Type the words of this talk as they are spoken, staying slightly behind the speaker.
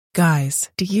Guys,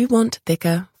 do you want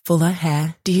thicker, fuller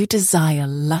hair? Do you desire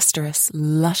lustrous,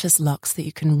 luscious locks that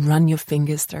you can run your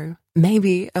fingers through?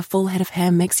 Maybe a full head of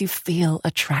hair makes you feel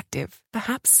attractive.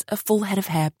 Perhaps a full head of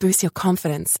hair boosts your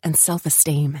confidence and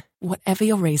self-esteem. Whatever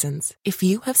your reasons, if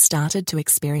you have started to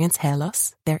experience hair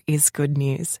loss, there is good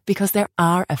news because there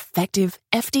are effective,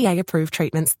 FDA-approved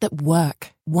treatments that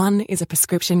work. One is a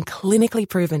prescription clinically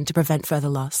proven to prevent further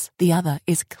loss. The other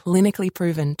is clinically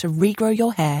proven to regrow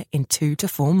your hair in 2 to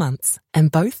 4 months. And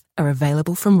both are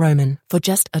available from Roman for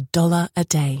just $1 a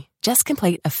day. Just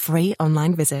complete a free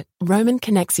online visit. Roman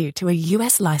connects you to a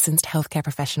US licensed healthcare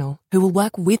professional who will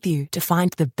work with you to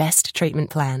find the best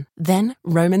treatment plan. Then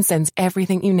Roman sends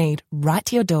everything you need right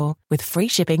to your door with free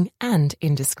shipping and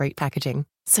in discreet packaging.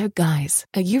 So guys,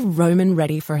 are you Roman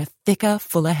ready for a thicker,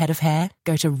 fuller head of hair?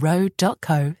 Go to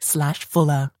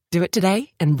ro.co/fuller. Do it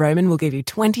today and Roman will give you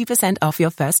 20% off your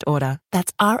first order.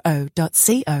 That's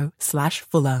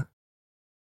ro.co/fuller.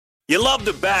 You love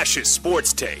to bash his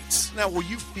sports takes. Now, will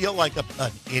you feel like an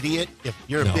idiot if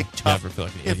you're a big tough? Never feel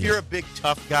like an if idiot. you're a big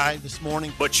tough guy this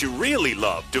morning, But you really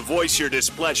love to voice your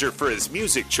displeasure for his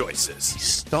music choices. he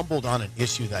stumbled on an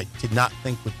issue that I did not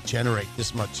think would generate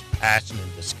this much passion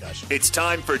and discussion. It's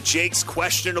time for Jake's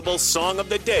questionable song of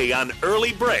the day on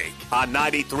Early Break on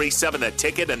 93.7 The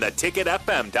Ticket and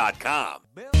theticketfm.com.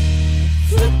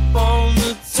 Flip on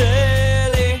the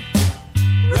telly,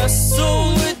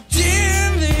 wrestle with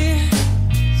Jimmy.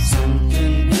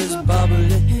 Something is bubbling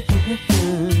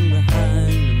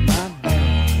behind my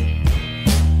back.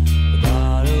 The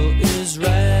bottle is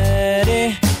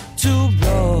ready to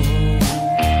roll.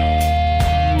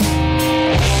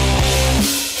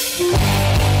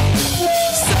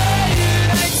 Say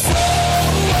it ain't so.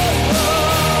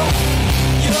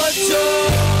 Your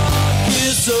talk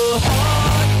is so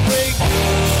heartbreaking.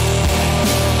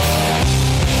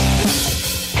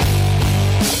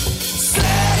 Say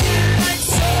it ain't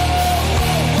so.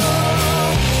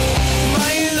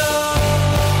 My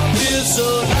love is a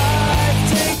life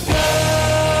taker.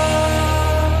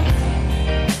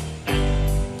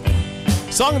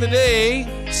 Song of the day,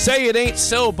 Say It Ain't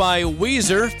So by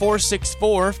Weezer,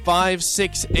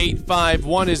 464-56851.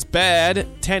 1 is bad,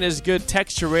 10 is good.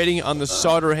 Texture rating on the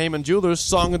Sauter Heyman Jewelers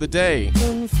Song of the Day.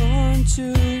 Confront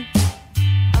you,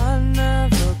 I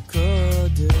never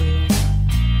could do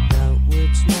that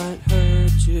which might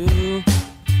hurt you. So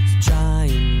try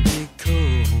and be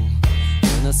cool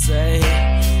when I say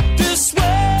this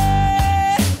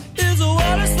way is a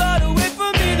water slide away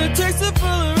from me that takes it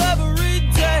further every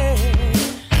day.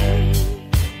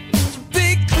 So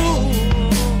be cool.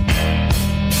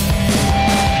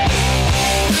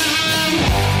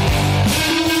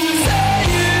 Say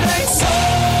it ain't so.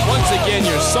 Once again,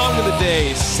 your Song of the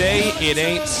Day, Say It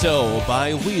Ain't So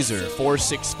by Weezer,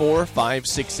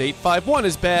 464-56851. 1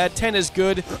 is bad, 10 is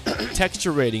good.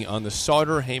 Texture rating on the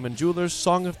Sauter Heyman Jewelers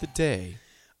Song of the Day.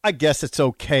 I guess it's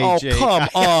okay, Oh, Jake. come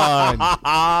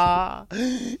on.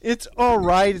 It's all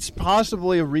right. It's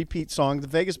possibly a repeat song. The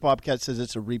Vegas Bobcat says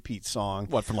it's a repeat song.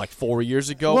 What, from like 4 years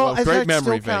ago? Well, Great that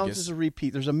memory, still counts Vegas. as a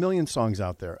repeat. There's a million songs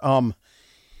out there. Some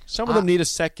of them need a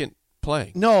second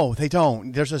play. No, they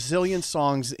don't. There's a zillion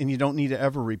songs, and you don't need to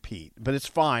ever repeat. But it's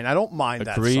fine. I don't mind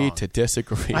that Agree song. to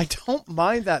disagree. I don't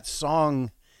mind that song.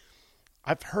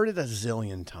 I've heard it a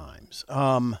zillion times.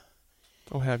 Oh,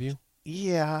 have you?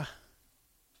 Yeah.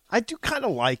 I do kind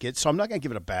of like it, so I'm not going to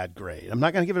give it a bad grade. I'm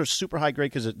not going to give it a super high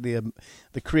grade because the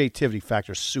creativity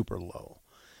factor is super low.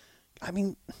 I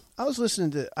mean, I was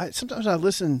listening to sometimes I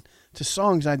listen to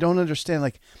songs and I don't understand.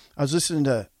 Like, I was listening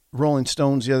to Rolling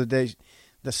Stones the other day,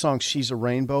 the song She's a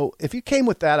Rainbow. If you came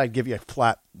with that, I'd give you a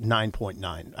flat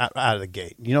 9.9 out of the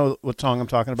gate. You know what song I'm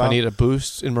talking If about? I need a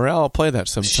boost in morale, I'll play that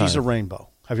sometime. She's a Rainbow.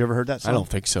 Have you ever heard that song? I don't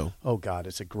think so. Oh God,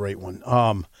 it's a great one.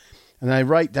 And I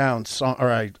write down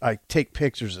I take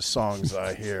pictures of songs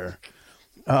I hear.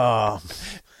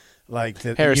 Like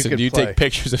that. Harrison, do you play. take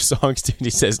pictures of songs too? And he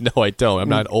says, no, I don't. I'm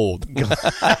not old.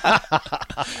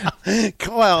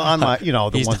 Well, on my, the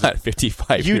He's ones not that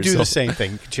 55 you years do the old. same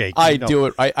thing, Jake. I You know. do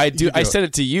it. I do. You do I it. send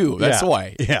it to you. That's Yeah.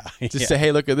 why. Yeah. Just say,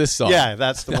 hey, look at this song. Yeah,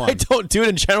 that's the one. I don't do it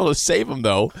in general to save them,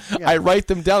 though. Yeah. I write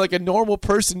them down like a normal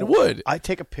person would. I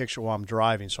take a picture while I'm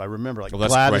driving, so I remember like Well,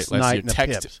 that's Gladys great. Knight and the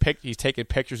Pips. He's taking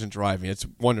pictures and driving. It's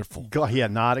wonderful. Yeah,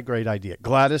 not a great idea.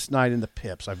 Gladys Knight and the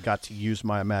Pips. I've got to use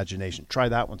my imagination. Try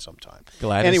that one sometime.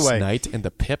 Gladys anyway, Knight and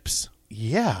the Pips.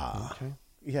 Yeah. Okay.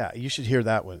 Yeah, you should hear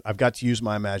that one. I've got to use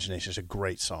my imagination. It's a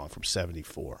great song from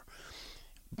 '74.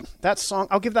 That song,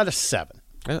 I'll give that a 7.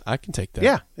 I can take that.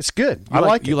 Yeah, it's good. You I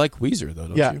like it. You like Weezer, though,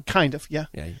 don't Yeah, you? kind of. Yeah.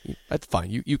 Yeah, that's fine.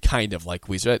 You kind of like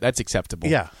Weezer. That's acceptable.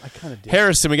 Yeah, I kind of do.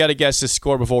 Harrison, we got to guess his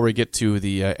score before we get to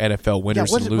the NFL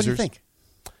winners and losers. What do you think?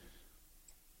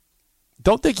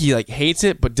 Don't think he hates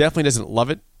it, but definitely doesn't love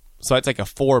it. So it's like a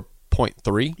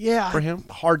 4.3 for him.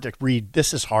 Hard to read.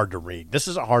 This is hard to read. This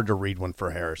is a hard to read one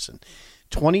for Harrison.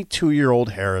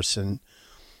 22-year-old Harrison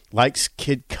likes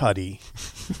Kid Cudi.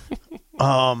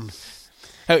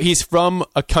 He's from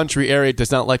a country area,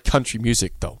 does not like country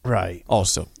music, though. Right.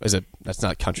 Also, that's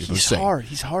not country music.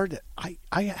 He's hard.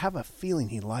 I have a feeling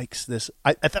he likes this.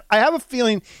 I have a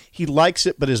feeling he likes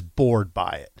it, but is bored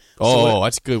by it.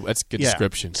 That's good. That's a good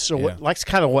description. So yeah. likes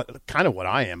kind of what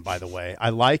I am, by the way. I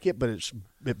like it, but it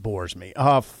bores me.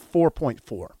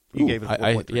 4.4. You gave it a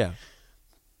 4.3. Yeah.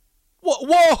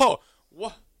 Whoa.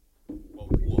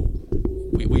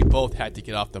 We both had to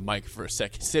get off the mic for a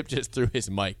second. Sip just threw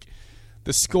his mic.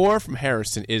 The score from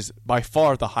Harrison is by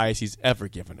far the highest he's ever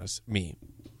given us.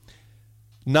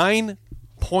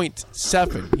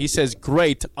 9.7. He says,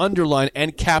 great, underline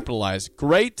and capitalize.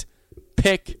 Great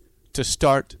pick to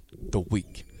start the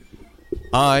week.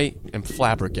 I am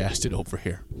flabbergasted over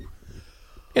here.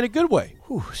 In a good way.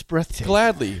 Ooh, it's breathtaking.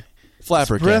 Gladly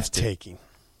flabbergasted. It's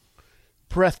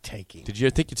breathtaking. Did you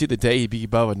ever think you'd see the day he'd be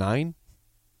above a 9?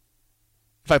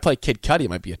 If I play Kid Cudi, it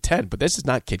might be a 10, but this is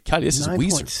not Kid Cudi. This is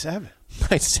Weezer. 9.7.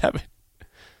 9.7.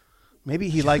 Maybe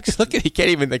he likes. Look at he can't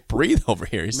even breathe over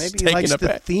here. He's maybe he taking likes a the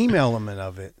bet. theme element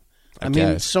of it. I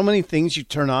mean, guess. so many things you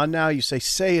turn on now. You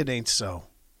say it ain't so.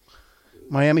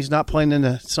 Miami's not playing in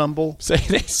the Sun Bowl. Say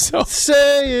it ain't so.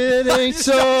 Say it ain't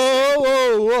so.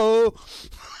 Oh, oh.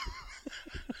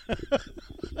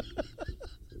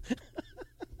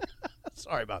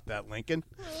 Sorry about that, Lincoln.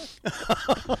 Might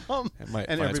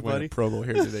and find everybody. a Pro Bowl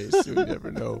here today, so you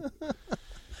never know.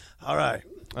 All right.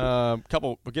 We'll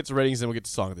get to ratings, then we'll get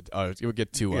to song of the. We'll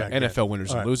get to NFL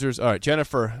winners All and right. losers. All right,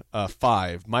 Jennifer,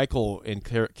 5. Michael in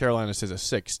Carolina says a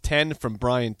 6. 10 from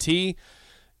Brian T.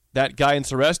 That guy in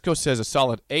Ceresco says a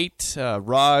solid 8.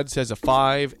 Rod says a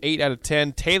 5. 8 out of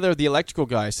 10. Taylor, the electrical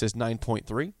guy, says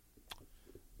 9.3.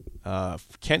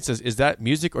 Kent says, is that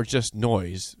music or just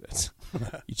noise?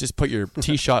 You just put your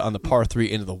tee shot on the par 3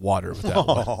 into the water with that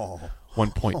one.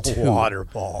 1.2. Water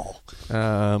ball.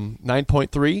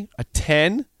 9.3. A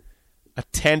 10. A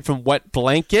 10 from Wet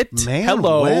Blanket. Man,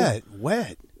 Hello. wet.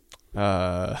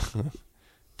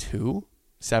 2.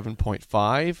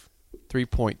 7.5.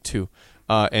 3.2.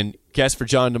 And guess for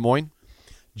John Des Moines?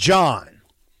 John.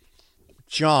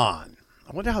 I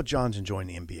wonder how John's enjoying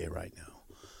the NBA right now.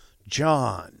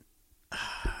 John.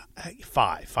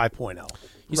 5.0.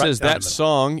 He says that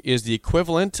song is the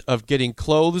equivalent of getting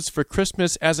clothes for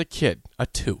Christmas as a kid. A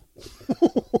 2.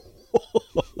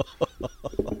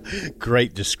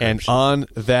 Great description. And on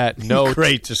that note,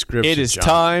 Great description, it is John.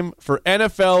 time for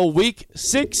NFL Week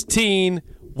 16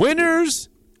 winners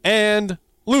and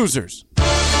losers.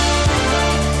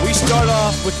 We start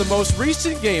off with the most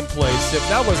recent game played.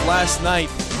 That was last night.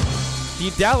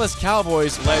 The Dallas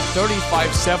Cowboys led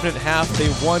 35-7 at half. They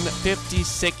won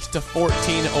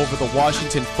 56-14 over the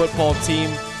Washington football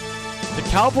team. The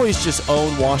Cowboys just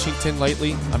own Washington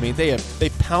lately. I mean, they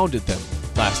pounded them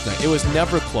last night. It was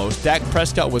never close. Dak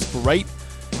Prescott was great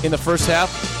in the first half.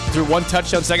 Threw one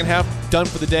touchdown, second half, done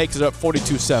for the day because they're up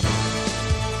 42-7.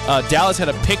 Dallas had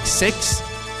a pick 6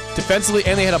 defensively,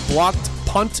 and they had a blocked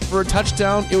punt for a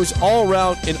touchdown. It was all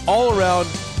around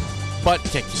butt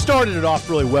kicking. Started it off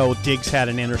really well. Diggs had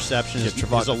an interception. His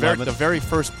The very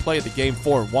first play of the game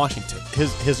for Washington.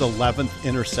 His 11th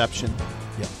interception.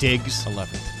 Yeah. Diggs.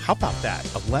 11th. How about that?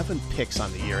 11 picks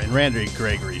on the year. And Randy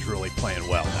Gregory's really playing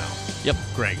well now. Yep.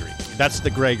 Gregory. That's the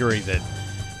Gregory that,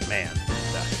 man.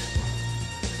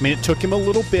 I mean, it took him a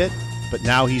little bit, but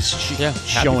now he's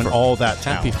showing all that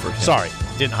talent. Happy for him. Sorry,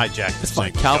 didn't hijack this. It's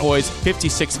fine. Cowboys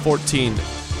 56-14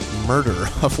 murder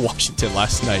of Washington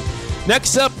last night.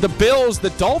 Next up, the Bills. The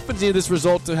Dolphins need this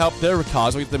result to help their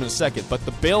cause. We'll get them in a second. But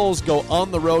the Bills go on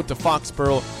the road to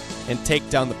Foxborough and take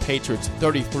down the Patriots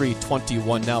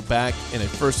 33-21. Now back in a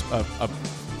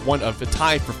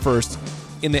tie for first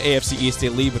in the AFC East. They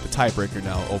lead with the tiebreaker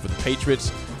now over the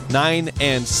Patriots.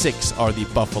 9-6 are the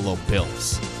Buffalo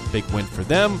Bills. Big win for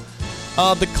them.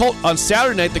 On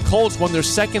Saturday night, the Colts won their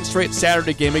second straight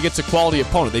Saturday game against a quality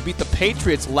opponent. They beat the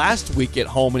Patriots last week at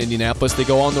home in Indianapolis. They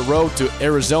go on the road to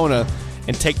Arizona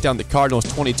and take down the Cardinals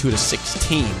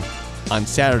 22-16 on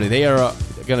Saturday. They are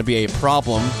going to be a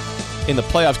problem in the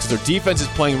playoffs because their defense is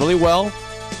playing really well,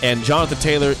 and Jonathan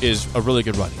Taylor is a really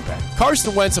good running back.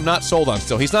 Carson Wentz, I'm not sold on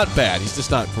still. He's not bad. He's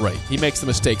just not great. He makes the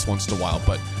mistakes once in a while,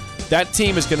 but that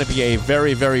team is going to be a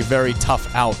very, very, very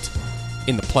tough out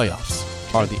in the playoffs.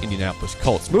 are the Indianapolis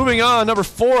Colts. Moving on, number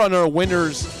 4 on our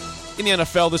winners in the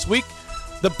NFL this week.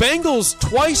 The Bengals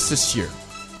twice this year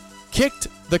kicked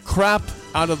the crap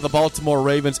out of the Baltimore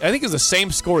Ravens. I think it's the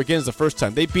same score again as the first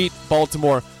time. They beat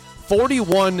Baltimore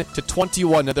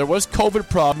 41-21. Now, there was COVID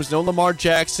problems. No Lamar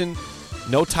Jackson,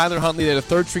 no Tyler Huntley. They had a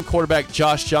third-string quarterback,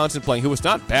 Josh Johnson, playing, who was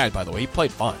not bad, by the way. He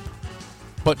played fine.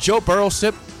 But Joe Burrow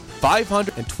sipped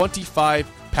 525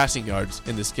 passing yards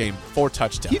in this game, 4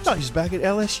 touchdowns. You thought he was back at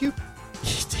LSU?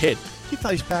 He did. You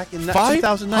thought he was back in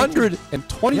 2019?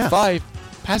 525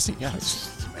 passing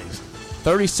yards. It's amazing.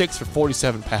 36 for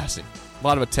 47 passing. A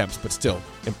lot of attempts, but still.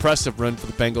 Impressive run for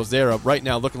the Bengals. They're right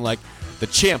now looking like the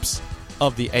champs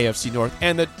of the AFC North.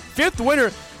 And the 5th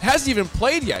winner hasn't even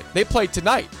played yet. They played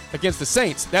tonight against the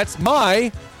Saints. That's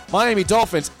my Miami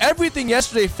Dolphins. Everything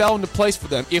yesterday fell into place for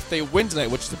them if they win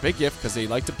tonight, which is a big if because they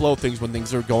like to blow things when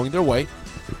things are going their way.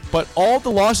 But all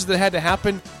the losses that had to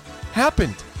happen,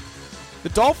 happened. The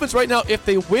Dolphins right now, if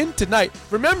they win tonight,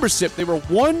 remember, Sip, they were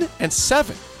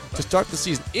 1-7 to start the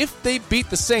season. If they beat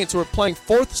the Saints, who are playing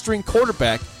 4th-string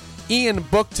quarterback Ian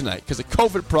Book tonight because of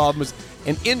COVID problems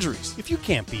and injuries. If you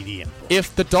can't beat Ian Book.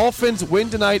 If the Dolphins win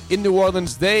tonight in New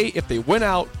Orleans, if they win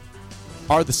out,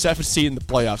 are the 7th seed in the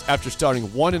playoffs after starting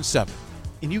 1-7.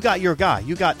 And you got your guy.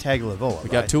 You got Tagovailoa. We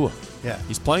got Tua. Yeah.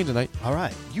 He's playing tonight. All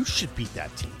right. You should beat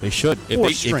that team. They should.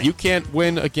 If you can't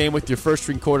win a game with your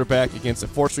first-string quarterback against a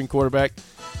 4th-string quarterback,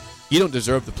 you don't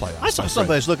deserve the playoffs. I saw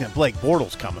somebody's looking at Blake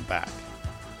Bortles coming back.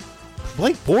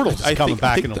 Blake Bortles is coming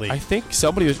back in the league. I think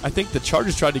the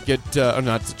Chargers tried to get,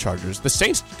 not the Chargers. The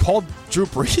Saints called Drew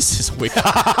Brees this week.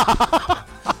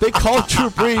 They called Drew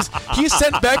Brees. He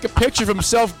sent back a picture of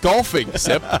himself golfing,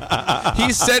 Sip.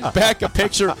 He sent back a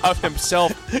picture of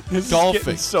himself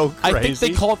golfing. So crazy. I think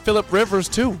they called Phillip Rivers,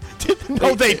 too.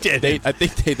 No, they did. I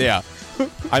think they yeah.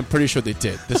 I'm pretty sure they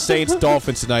did. The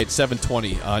Saints-Dolphins tonight,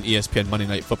 7:20 on ESPN Monday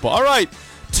Night Football. All right.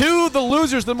 To the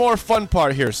losers, the more fun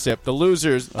part here, Sip. The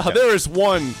losers. Okay. There is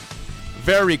one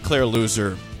very clear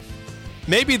loser.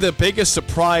 Maybe the biggest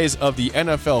surprise of the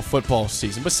NFL football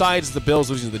season, besides the Bills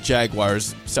losing to the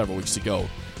Jaguars several weeks ago.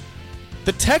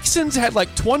 The Texans had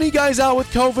like 20 guys out with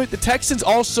COVID. The Texans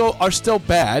also are still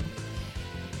bad.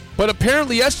 But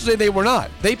apparently yesterday they were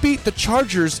not. They beat the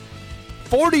Chargers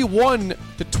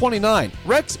 41-29.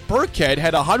 Rex Burkhead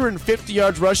had 150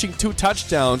 yards rushing, 2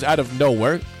 touchdowns out of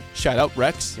nowhere. Shout out,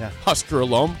 Rex. Yeah. Husker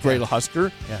alum. Great Husker.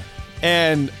 Yeah.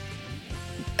 And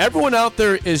everyone out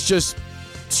there is just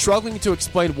struggling to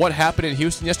explain what happened in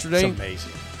Houston yesterday. It's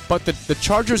amazing. But the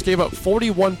Chargers gave up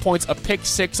 41 points, a pick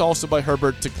 6 also by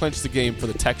Herbert to clinch the game for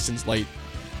the Texans late.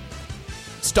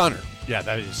 Stunner. Yeah,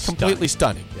 that is completely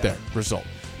stunning. There, result.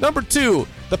 Number 2,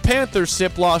 the Panthers,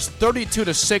 Sip, lost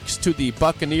 32-6 to the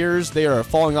Buccaneers. They are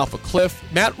falling off a cliff.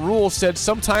 Matt Rule said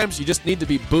sometimes you just need to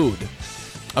be booed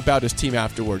about his team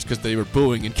afterwards because they were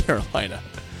booing in Carolina.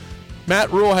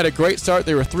 Matt Rule had a great start.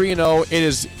 They were 3-0. It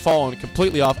has fallen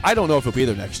completely off. I don't know if he'll be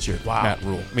there next year, wow. Matt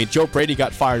Rule. I mean, Joe Brady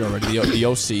got fired already, the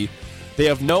OC. They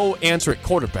have no answer at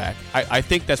quarterback. I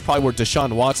think that's probably where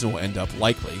Deshaun Watson will end up,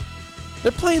 likely.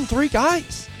 They're playing 3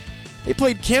 guys. They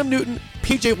played Cam Newton,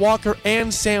 P.J. Walker,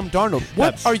 and Sam Darnold.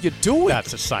 What are you doing?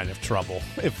 That's a sign of trouble,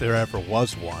 if there ever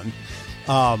was one.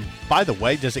 By the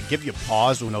way, does it give you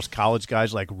pause when those college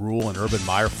guys like Rule and Urban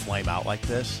Meyer flame out like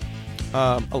this?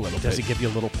 A little bit. Does it give you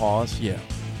a little pause? Yeah,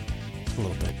 a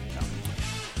little bit.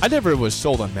 I never was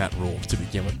sold on Matt Rule to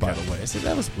begin with, by the way. I said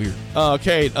that was weird.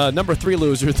 Okay, number 3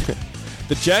 loser,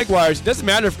 the Jaguars. It doesn't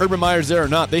matter if Urban Meyer's there or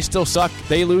not. They still suck.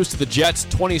 They lose to the Jets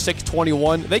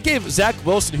 26-21. They gave Zach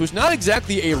Wilson, who's not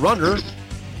exactly a runner,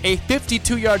 a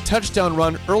 52-yard touchdown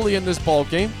run early in this ball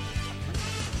game.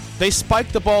 They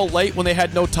spiked the ball late when they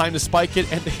had no time to spike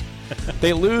it, and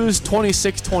they lose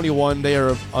 26-21. They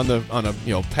are on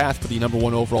a path for the number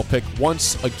 1 overall pick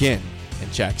once again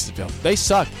in Jacksonville. They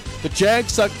suck. The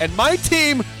Jags suck, and my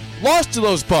team lost to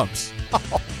those bumps.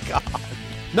 Oh, God.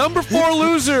 Number 4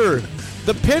 loser.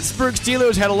 The Pittsburgh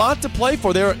Steelers had a lot to play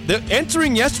for. They're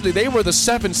entering yesterday. They were the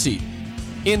 7th seed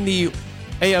in the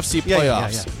AFC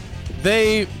playoffs. Yeah.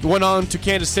 They went on to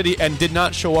Kansas City and did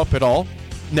not show up at all.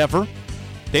 Never.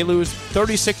 They lose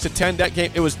 36-10. That game,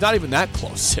 it was not even that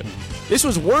close. This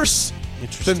was worse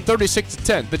than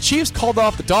 36-10. The Chiefs called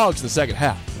off the Dogs in the second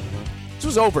half. This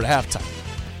was over at halftime.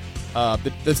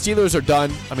 The Steelers are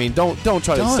done. I mean, don't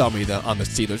try to sell me on the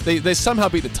Steelers. They somehow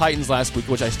beat the Titans last week,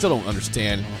 which I still don't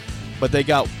understand. But they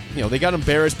got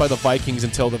embarrassed by the Vikings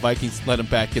until the Vikings let them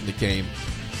back in the game.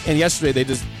 And yesterday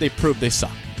they proved they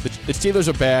suck. The Steelers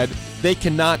are bad. They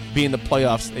cannot be in the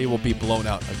playoffs. They will be blown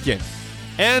out again.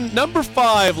 And number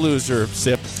 5 loser,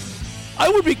 Sip. I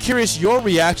would be curious your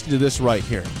reaction to this right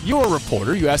here. You're a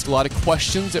reporter. You ask a lot of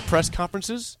questions at press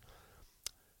conferences.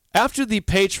 After the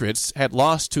Patriots had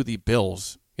lost to the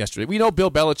Bills yesterday, we know Bill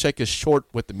Belichick is short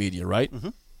with the media, right? Mm-hmm.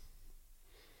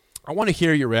 I want to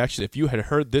hear your reaction if you had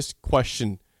heard this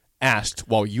question asked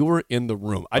while you were in the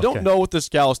room. I don't know what this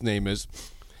gal's name is,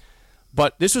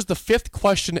 but this was the 5th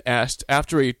question asked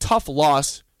after a tough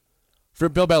loss for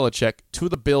Bill Belichick to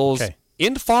the Bills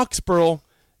in Foxborough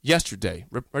yesterday.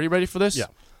 Are you ready for this? Yeah.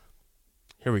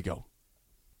 Here we go.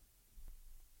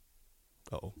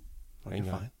 Uh-oh.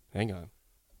 Hang on.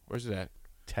 Where's it at?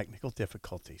 Technical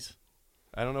difficulties.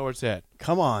 I don't know where it's at.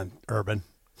 Come on, Urban.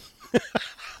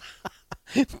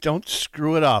 Don't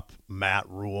screw it up, Matt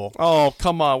Rule. Oh,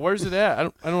 come on. Where's it at? I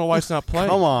don't know why it's not playing.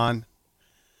 Come on.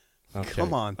 Okay.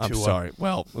 Come on, I'm Tua. sorry.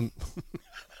 Well,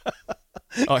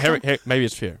 here, maybe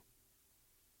it's here.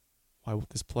 Why won't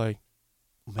this play?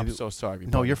 I'm so sorry. No,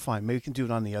 everybody. you're fine. Maybe we can do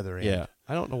it on the other end. Yeah.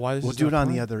 I don't know why this We'll is do not it on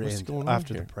playing. the other What's end going on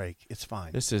after here? the break. It's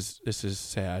fine. This is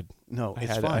sad. No,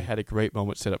 it's fine. I had a great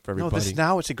moment set up for No, everybody.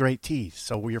 now it's a great tease,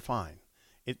 so you're fine.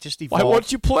 It just evolved. Why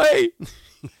won't you play?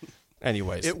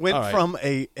 Anyways. It went all right. from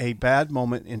a bad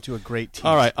moment into a great tease.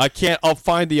 All right, I'll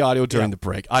find the audio during the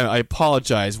break. I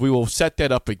apologize. We will set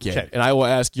that up again, and I will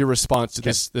ask your response to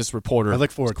this reporter. I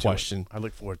look forward question. to it. I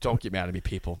look forward to Don't it. get mad at me,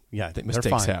 people. Yeah, I think they're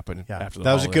mistakes fine. happen after the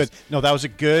that was holidays. that was a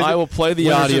good. I will play the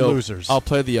winners audio. and losers. I'll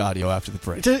play the audio after the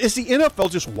break. Is the NFL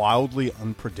just wildly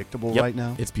unpredictable Yep, right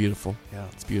now? It's beautiful. Yeah.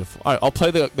 It's beautiful. All right, I'll play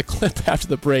the clip after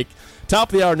the break.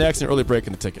 Top of the hour next, and early break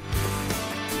in the ticket.